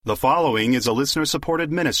The following is a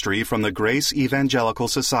listener-supported ministry from the Grace Evangelical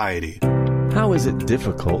Society. How is it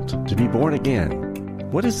difficult to be born again?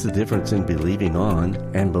 What is the difference in believing on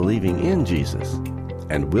and believing in Jesus?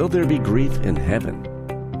 And will there be grief in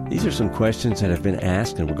heaven? These are some questions that have been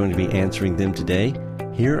asked, and we're going to be answering them today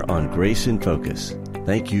here on Grace in Focus.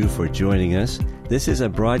 Thank you for joining us. This is a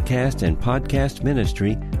broadcast and podcast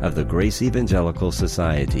ministry of the Grace Evangelical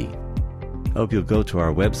Society. Hope you'll go to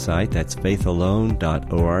our website, that's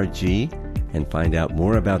faithalone.org, and find out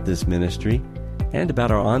more about this ministry and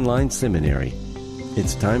about our online seminary.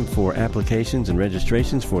 It's time for applications and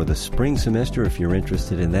registrations for the spring semester if you're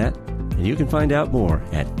interested in that, and you can find out more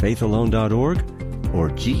at faithalone.org or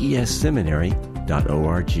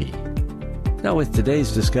gesseminary.org. Now with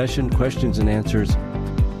today's discussion, questions and answers,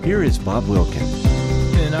 here is Bob Wilkin.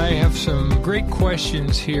 And I have some great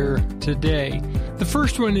questions here today. The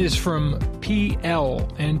first one is from P.L.,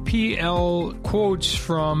 and P.L. quotes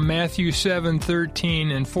from Matthew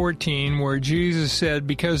 7:13 and 14, where Jesus said,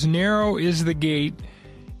 "Because narrow is the gate,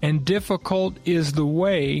 and difficult is the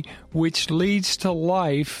way which leads to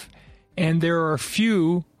life, and there are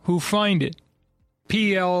few who find it."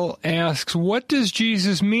 P.L. asks, what does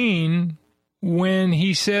Jesus mean when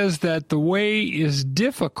he says that the way is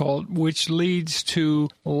difficult, which leads to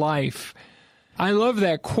life? I love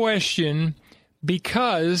that question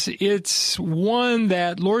because it's one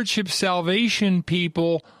that Lordship Salvation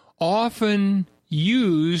people often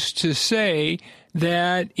use to say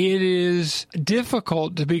that it is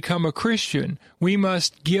difficult to become a Christian. We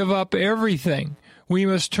must give up everything. We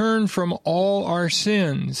must turn from all our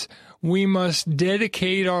sins. We must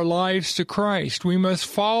dedicate our lives to Christ. We must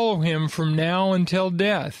follow Him from now until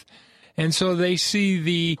death. And so they see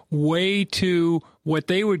the way to what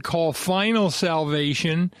they would call final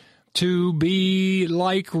salvation to be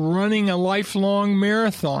like running a lifelong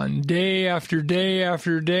marathon. Day after day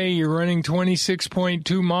after day, you're running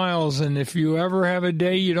 26.2 miles. And if you ever have a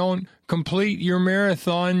day you don't complete your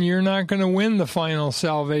marathon, you're not going to win the final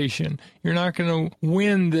salvation. You're not going to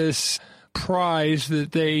win this prize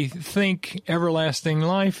that they think everlasting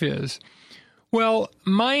life is. Well,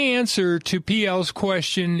 my answer to PL's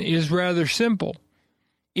question is rather simple.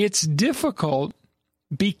 It's difficult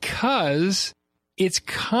because it's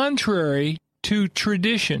contrary to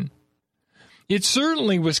tradition. It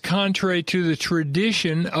certainly was contrary to the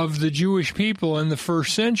tradition of the Jewish people in the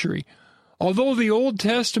first century. Although the Old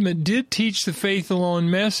Testament did teach the faith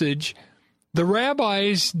alone message, the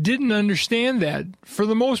rabbis didn't understand that for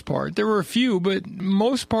the most part. There were a few, but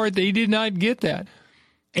most part they did not get that.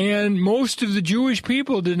 And most of the Jewish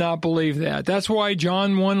people did not believe that. That's why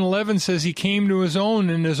John 1:11 says he came to his own,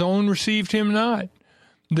 and his own received him not.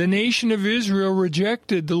 The nation of Israel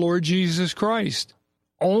rejected the Lord Jesus Christ.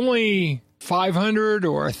 Only 500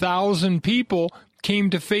 or 1,000 people came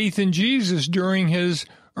to faith in Jesus during his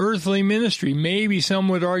earthly ministry. Maybe some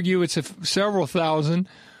would argue it's several thousand,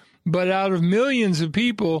 but out of millions of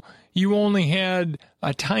people, you only had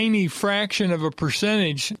a tiny fraction of a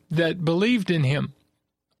percentage that believed in him.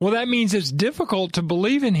 Well, that means it's difficult to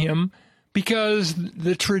believe in him because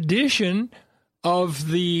the tradition of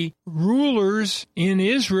the rulers in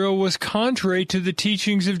Israel was contrary to the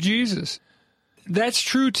teachings of Jesus. That's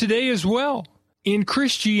true today as well. In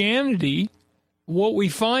Christianity, what we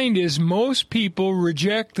find is most people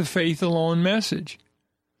reject the faith alone message.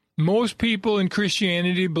 Most people in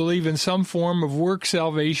Christianity believe in some form of work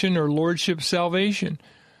salvation or lordship salvation.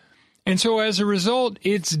 And so as a result,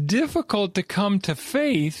 it's difficult to come to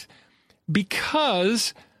faith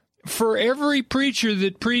because for every preacher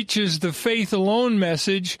that preaches the faith alone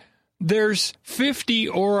message, there's 50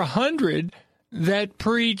 or 100 that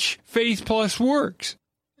preach faith plus works.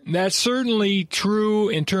 That's certainly true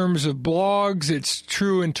in terms of blogs. It's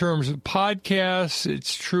true in terms of podcasts.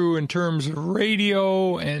 It's true in terms of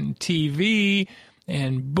radio and TV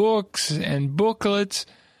and books and booklets.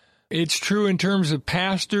 It's true in terms of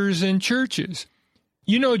pastors and churches.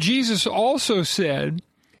 You know, Jesus also said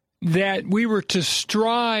that we were to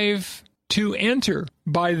strive to enter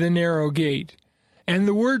by the narrow gate. And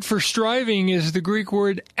the word for striving is the Greek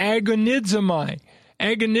word agonizomai.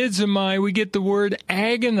 Agonizomai, we get the word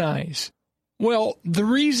agonize. Well, the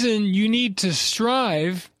reason you need to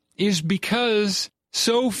strive is because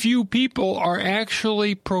so few people are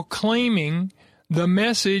actually proclaiming the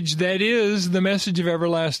message that is the message of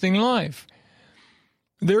everlasting life.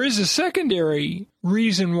 There is a secondary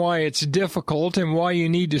reason why it's difficult and why you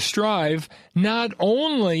need to strive. Not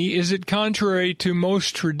only is it contrary to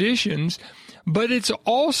most traditions, but it's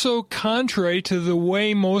also contrary to the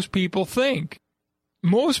way most people think.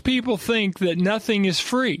 Most people think that nothing is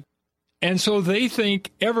free. And so they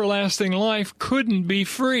think everlasting life couldn't be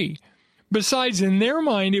free. Besides, in their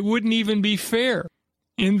mind, it wouldn't even be fair.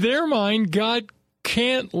 In their mind, God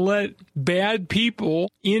can't let bad people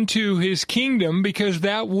into his kingdom because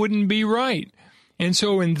that wouldn't be right. And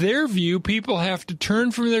so in their view, people have to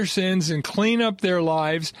turn from their sins and clean up their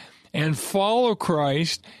lives and follow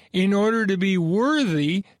Christ in order to be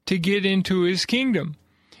worthy to get into his kingdom.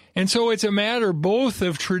 And so it's a matter both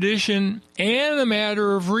of tradition and a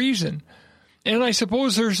matter of reason. And I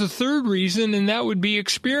suppose there's a third reason, and that would be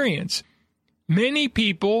experience. Many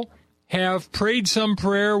people have prayed some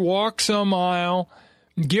prayer, walked some aisle,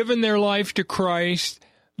 given their life to Christ.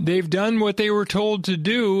 They've done what they were told to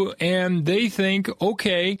do, and they think,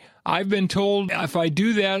 okay, I've been told if I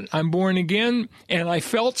do that, I'm born again, and I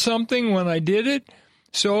felt something when I did it,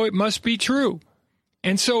 so it must be true.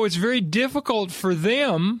 And so it's very difficult for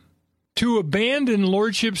them to abandon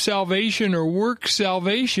lordship salvation or work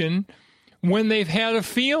salvation when they've had a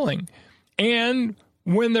feeling, and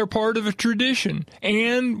when they're part of a tradition,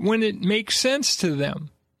 and when it makes sense to them.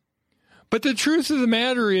 But the truth of the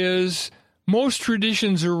matter is, most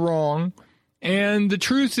traditions are wrong, and the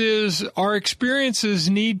truth is our experiences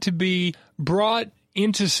need to be brought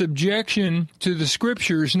into subjection to the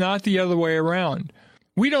Scriptures, not the other way around.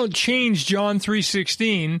 We don't change John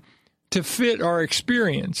 3:16 to fit our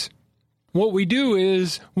experience. What we do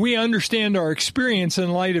is we understand our experience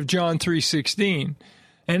in light of John 3:16.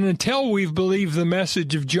 And until we've believed the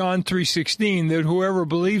message of John 3:16, that whoever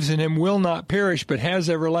believes in him will not perish but has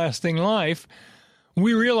everlasting life,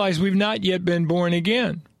 we realize we've not yet been born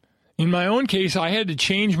again. In my own case, I had to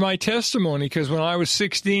change my testimony because when I was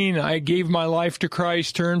 16, I gave my life to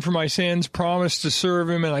Christ, turned from my sins, promised to serve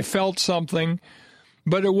him, and I felt something.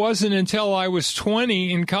 But it wasn't until I was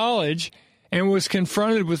 20 in college and was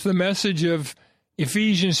confronted with the message of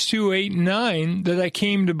Ephesians 2:8 and 9 that I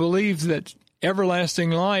came to believe that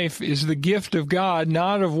everlasting life is the gift of God,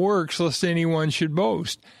 not of works, lest anyone should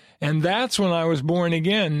boast. And that's when I was born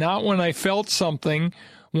again, not when I felt something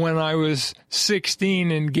when I was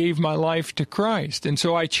 16 and gave my life to Christ. And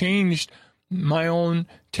so I changed my own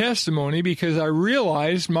testimony because I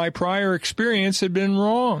realized my prior experience had been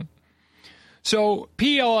wrong. So,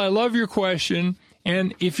 PL, I love your question.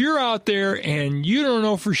 And if you're out there and you don't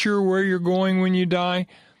know for sure where you're going when you die,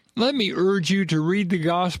 let me urge you to read the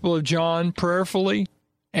Gospel of John prayerfully.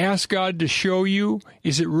 Ask God to show you,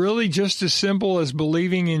 is it really just as simple as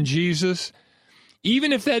believing in Jesus?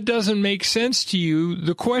 Even if that doesn't make sense to you,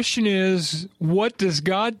 the question is, what does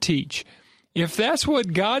God teach? If that's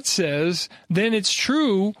what God says, then it's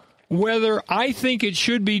true whether I think it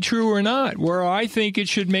should be true or not, where I think it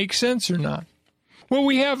should make sense or not. Well,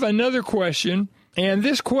 we have another question, and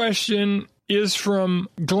this question is from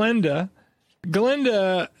Glenda.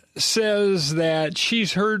 Glenda says that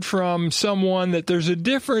she's heard from someone that there's a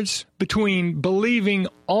difference between believing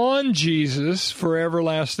on Jesus for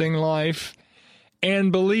everlasting life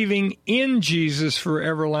and believing in Jesus for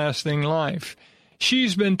everlasting life.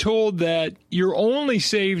 She's been told that you're only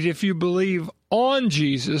saved if you believe on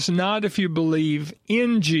Jesus, not if you believe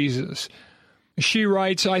in Jesus. She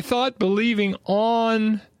writes, I thought believing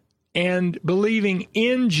on and believing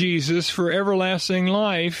in Jesus for everlasting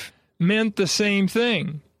life meant the same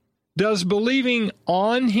thing. Does believing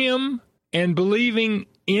on him and believing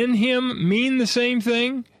in him mean the same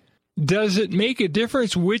thing? Does it make a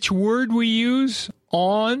difference which word we use,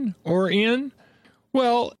 on or in?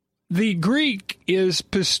 Well, the Greek is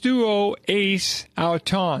pisteuo eis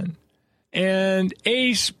auton, and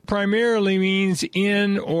eis primarily means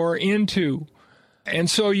in or into. And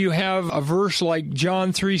so you have a verse like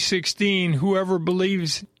John 3:16, whoever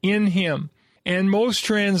believes in him. And most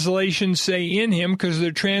translations say in him because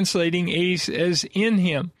they're translating eis as in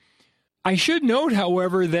him. I should note,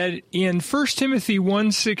 however, that in 1 Timothy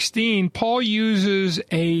 1:16, Paul uses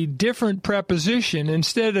a different preposition.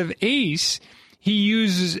 Instead of eis, he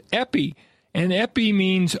uses epi, and epi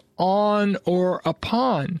means on or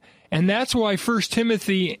upon. And that's why 1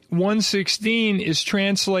 Timothy 1:16 is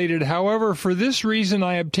translated, however, for this reason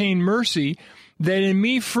I obtain mercy, that in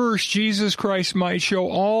me first Jesus Christ might show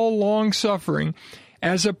all long-suffering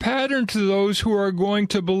as a pattern to those who are going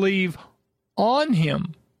to believe on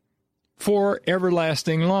him for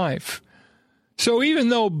everlasting life. So even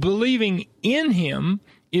though believing in him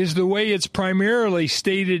is the way it's primarily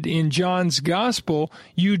stated in John's Gospel,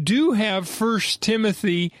 you do have 1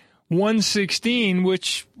 Timothy 1:16,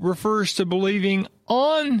 which refers to believing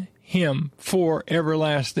on him for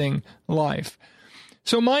everlasting life.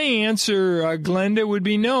 So my answer, Glenda, would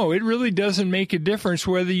be no. It really doesn't make a difference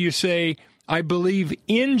whether you say, I believe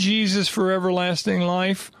in Jesus for everlasting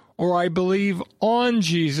life, or I believe on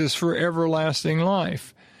Jesus for everlasting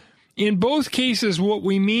life. In both cases, what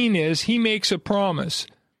we mean is he makes a promise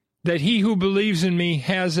that he who believes in me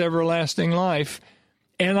has everlasting life,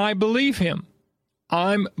 and I believe him.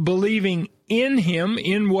 I'm believing in him,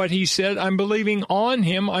 in what he said. I'm believing on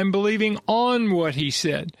him. I'm believing on what he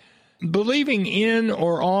said. Believing in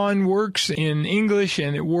or on works in English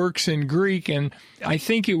and it works in Greek, and I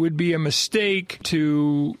think it would be a mistake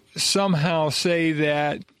to somehow say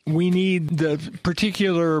that we need the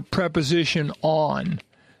particular preposition on.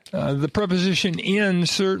 The preposition in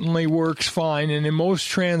certainly works fine, and in most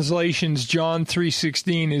translations, John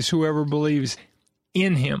 3:16 is whoever believes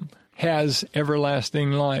in him has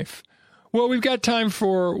everlasting life. Well, we've got time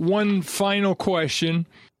for one final question.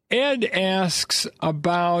 Ed asks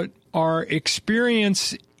about our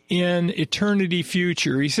experience in eternity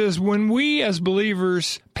future. He says, when we as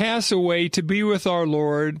believers pass away to be with our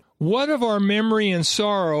Lord, what of our memory and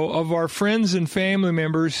sorrow of our friends and family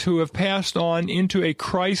members who have passed on into a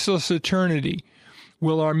Christless eternity?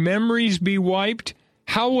 Will our memories be wiped?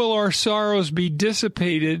 How will our sorrows be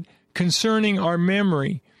dissipated concerning our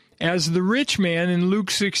memory? As the rich man in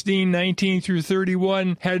Luke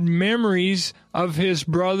 16:19-31 had memories of his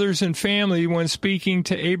brothers and family when speaking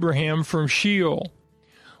to Abraham from Sheol.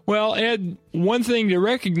 Well, Ed, one thing to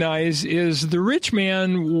recognize is the rich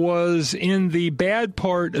man was in the bad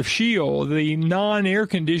part of Sheol, the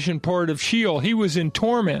non-air-conditioned part of Sheol. He was in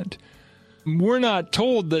torment. We're not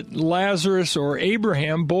told that Lazarus or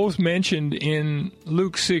Abraham, both mentioned in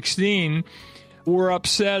Luke 16, were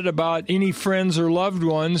upset about any friends or loved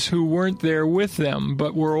ones who weren't there with them,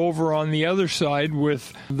 but were over on the other side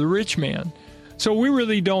with the rich man. So we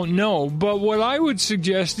really don't know. But what I would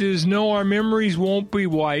suggest is, no, our memories won't be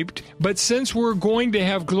wiped. But since we're going to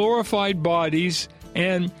have glorified bodies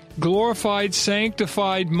and glorified,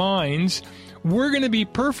 sanctified minds, we're going to be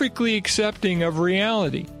perfectly accepting of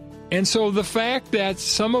reality. And so the fact that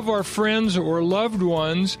some of our friends or loved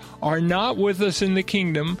ones are not with us in the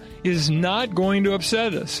kingdom is not going to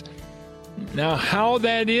upset us. Now, how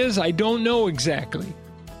that is, I don't know exactly.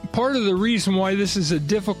 Part of the reason why this is a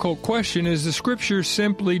difficult question is the scriptures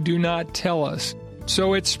simply do not tell us.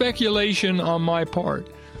 So it's speculation on my part.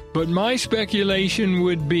 But my speculation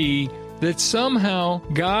would be that somehow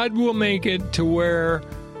God will make it to where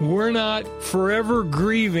we're not forever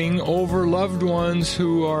grieving over loved ones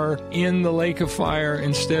who are in the lake of fire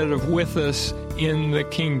instead of with us in the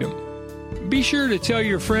kingdom. Be sure to tell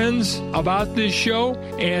your friends about this show,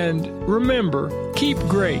 and remember, keep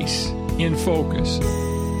grace in focus.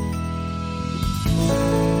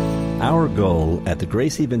 Our goal at the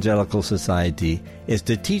Grace Evangelical Society is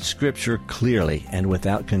to teach Scripture clearly and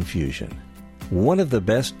without confusion. One of the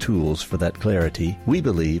best tools for that clarity, we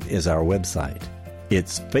believe, is our website.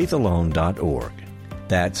 It's faithalone.org.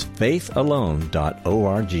 That's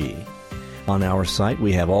faithalone.org. On our site,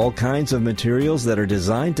 we have all kinds of materials that are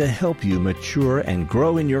designed to help you mature and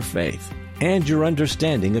grow in your faith and your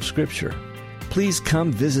understanding of Scripture. Please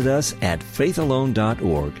come visit us at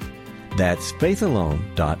faithalone.org. That's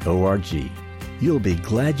faithalone.org. You'll be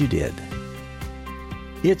glad you did.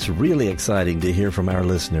 It's really exciting to hear from our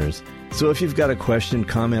listeners, so if you've got a question,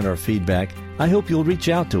 comment, or feedback, I hope you'll reach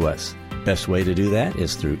out to us. Best way to do that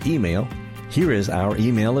is through email. Here is our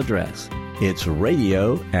email address. It's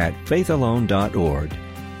radio@faithalone.org.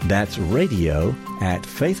 That's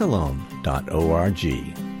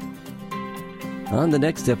radio@faithalone.org. On the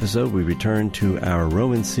next episode, we return to our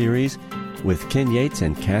Roman series with Ken Yates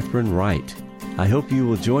and Catherine Wright. I hope you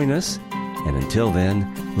will join us, and until then,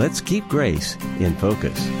 let's keep grace in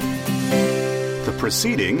focus. The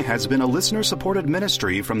proceeding has been a listener-supported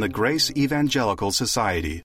ministry from the Grace Evangelical Society.